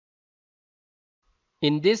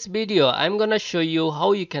In this video, I'm gonna show you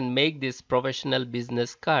how you can make this professional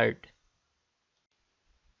business card.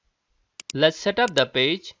 Let's set up the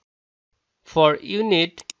page. For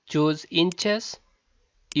unit, choose inches,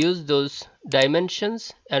 use those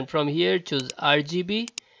dimensions, and from here choose RGB,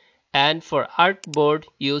 and for artboard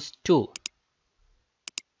use 2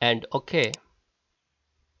 and OK.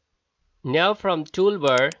 Now from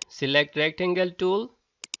toolbar, select rectangle tool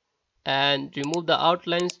and remove the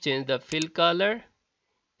outlines, change the fill color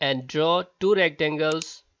and draw 2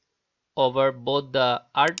 rectangles over both the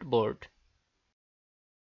artboard.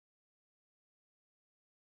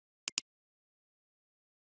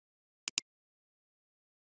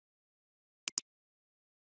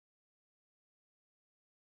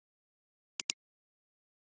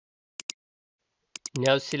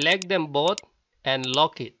 Now select them both and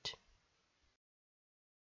lock it.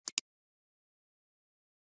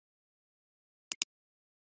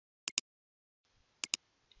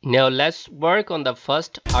 Now let's work on the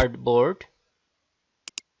first artboard.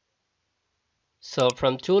 So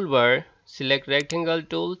from toolbar, select rectangle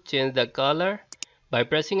tool, change the color. By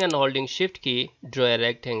pressing and holding shift key, draw a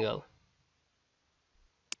rectangle.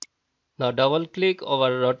 Now double click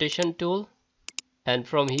over rotation tool and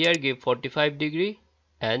from here give 45°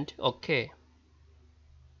 and OK.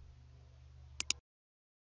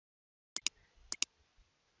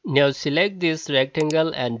 Now select this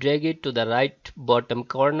rectangle and drag it to the right bottom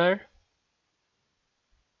corner.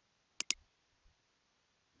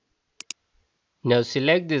 Now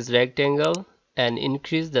select this rectangle and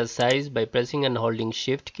increase the size by pressing and holding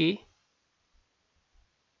shift key.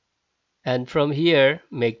 And from here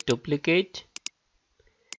make duplicate.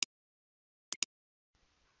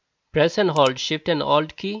 Press and hold shift and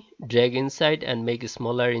alt key, drag inside and make it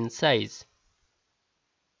smaller in size.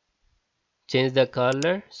 Change the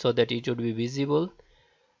color so that it would be visible.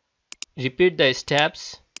 Repeat the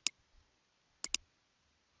steps.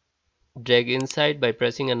 Drag inside by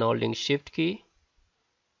pressing and holding shift key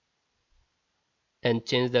and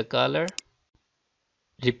change the color.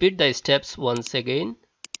 Repeat the steps once again.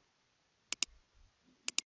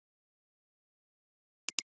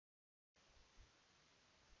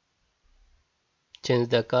 Change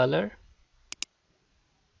the color.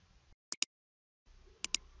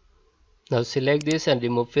 Now select this and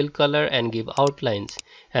remove fill color and give outlines,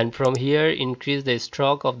 and from here increase the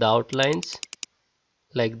stroke of the outlines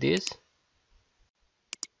like this.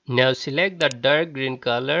 Now select the dark green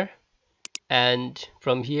color and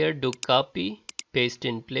from here do copy, paste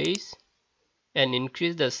in place and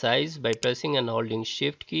increase the size by pressing and holding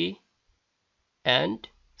shift key and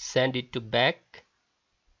send it to back.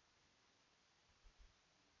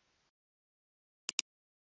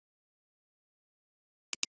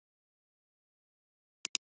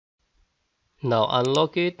 Now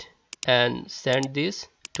unlock it and send this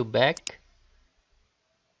to back.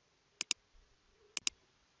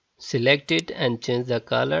 Select it and change the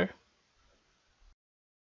color.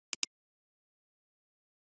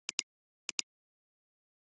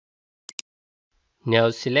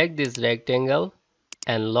 Now select this rectangle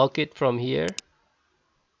and lock it from here.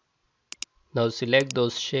 Now select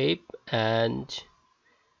those shape and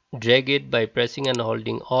drag it by pressing and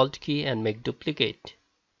holding alt key and make duplicate.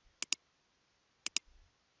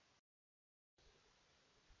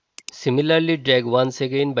 Similarly, drag once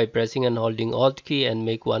again by pressing and holding alt key and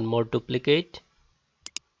make one more duplicate.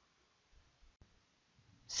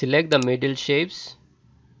 Select the middle shapes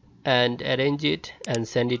and arrange it and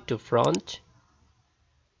send it to front.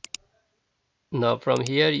 Now from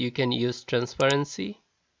here you can use transparency.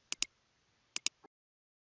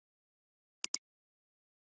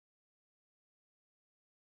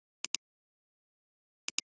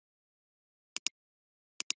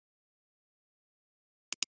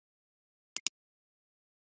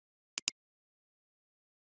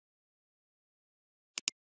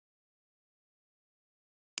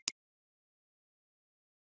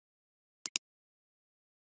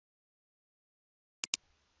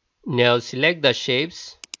 Now select the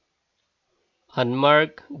shapes,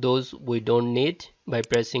 unmark those we don't need by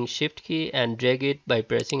pressing shift key and drag it by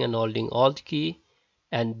pressing and holding alt key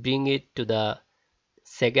and bring it to the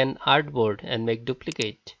second artboard and make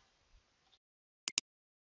duplicate.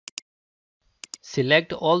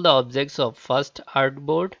 Select all the objects of first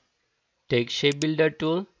artboard, take shape builder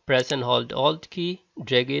tool, press and hold alt key,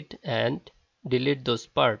 drag it and delete those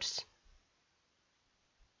parts.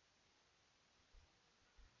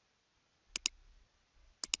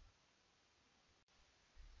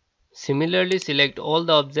 Similarly, select all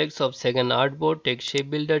the objects of second artboard, take shape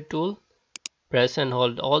builder tool, press and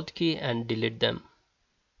hold alt key and delete them.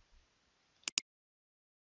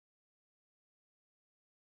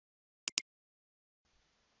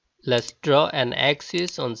 Let's draw an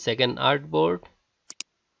axis on second artboard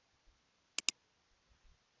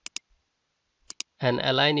and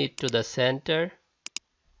align it to the center.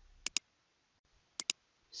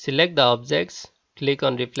 Select the objects, click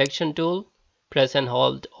on reflection tool, press and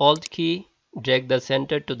hold Alt key, drag the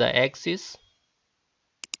center to the axis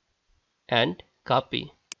and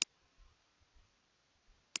copy.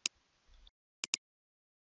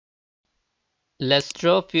 Let's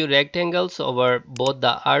draw a few rectangles over both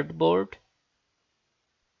the artboard.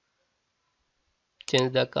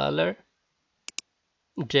 Change the color,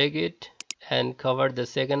 drag it and cover the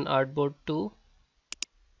second artboard too.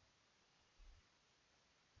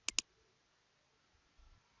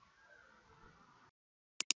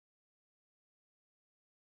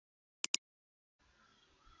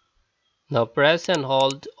 Now press and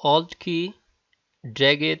hold Alt key,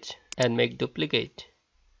 drag it and make duplicate.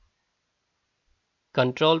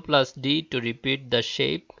 Ctrl plus D to repeat the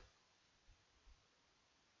shape.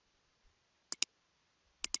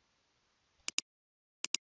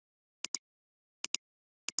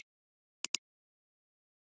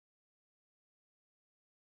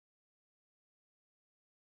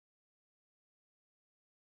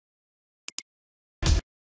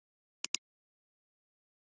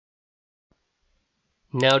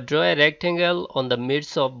 Now draw a rectangle on the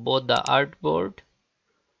midst of both the artboard.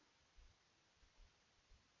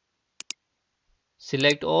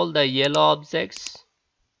 Select all the yellow objects.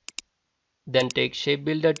 Then take Shape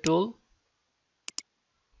Builder tool.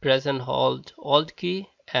 Press and hold Alt key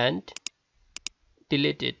and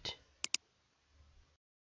delete it.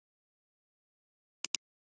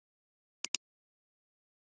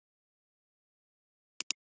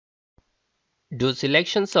 Do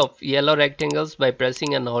selections of yellow rectangles by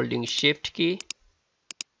pressing and holding Shift key.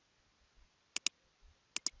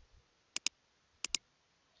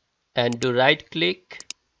 And do right click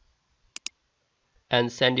and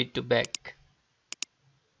send it to back.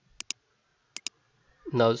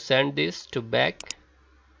 Now send this to back.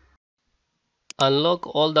 Unlock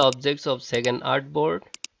all the objects of second artboard.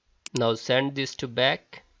 Now send this to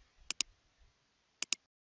back.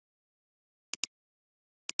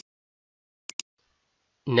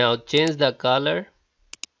 Now change the color.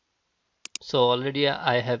 So already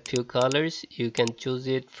I have few colors. You can choose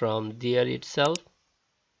it from there itself.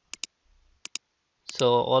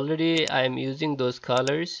 So already I am using those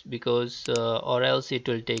colors because or else it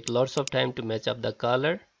will take lots of time to match up the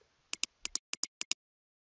color.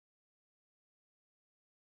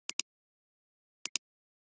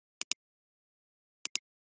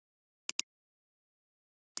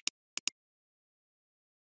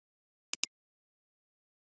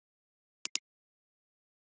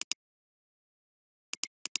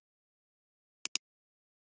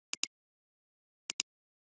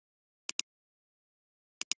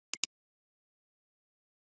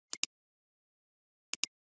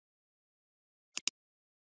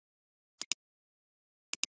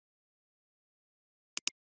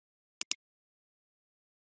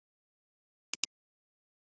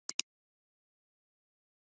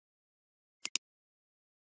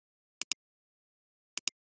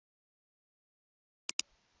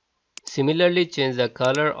 Similarly, change the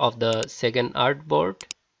color of the second artboard.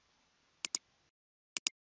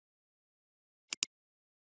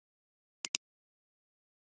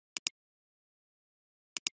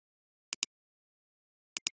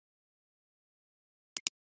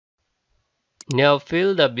 Now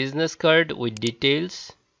fill the business card with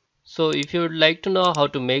details. So if you would like to know how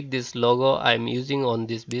to make this logo I am using on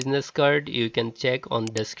this business card, you can check on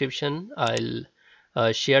description.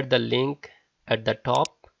 I'll share the link at the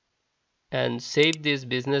top. And save this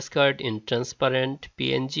business card in transparent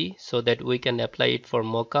PNG so that we can apply it for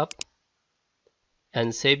mockup,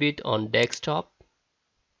 and save it on desktop.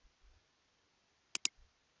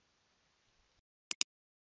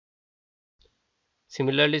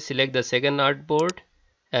 Similarly, select the second artboard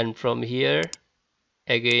and from here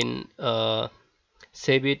again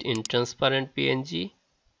save it in transparent PNG.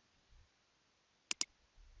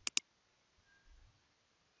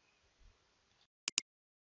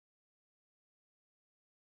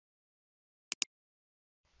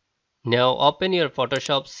 Now open your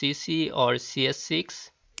Photoshop CC or CS6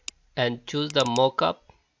 and choose the mockup.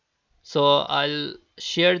 So I'll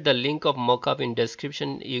share the link of mockup in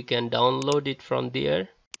description. You can download it from there.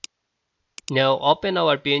 Now open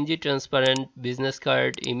our PNG transparent business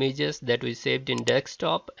card images that we saved in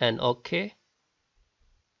desktop and OK.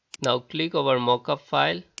 Now click our mockup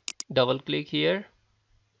file, double click here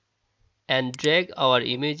and drag our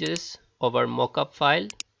images over mockup file.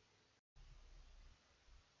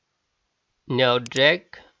 Now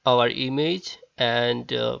drag our image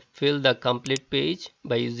and fill the complete page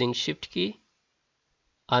by using Shift key.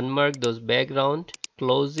 Unmark those background,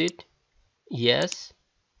 close it, yes,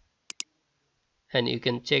 and you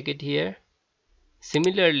can check it here.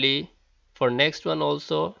 Similarly, for next one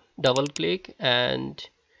also, double click and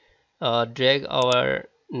drag our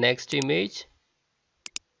next image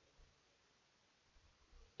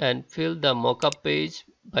and fill the mockup page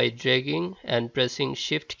by dragging and pressing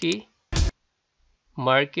Shift key.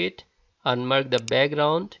 Mark it, unmark the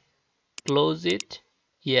background, close it,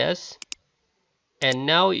 yes, and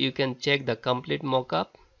now you can check the complete mockup.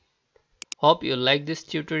 Hope you like this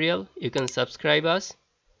tutorial. You can subscribe us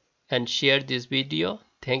and share this video.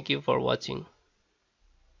 Thank you for watching.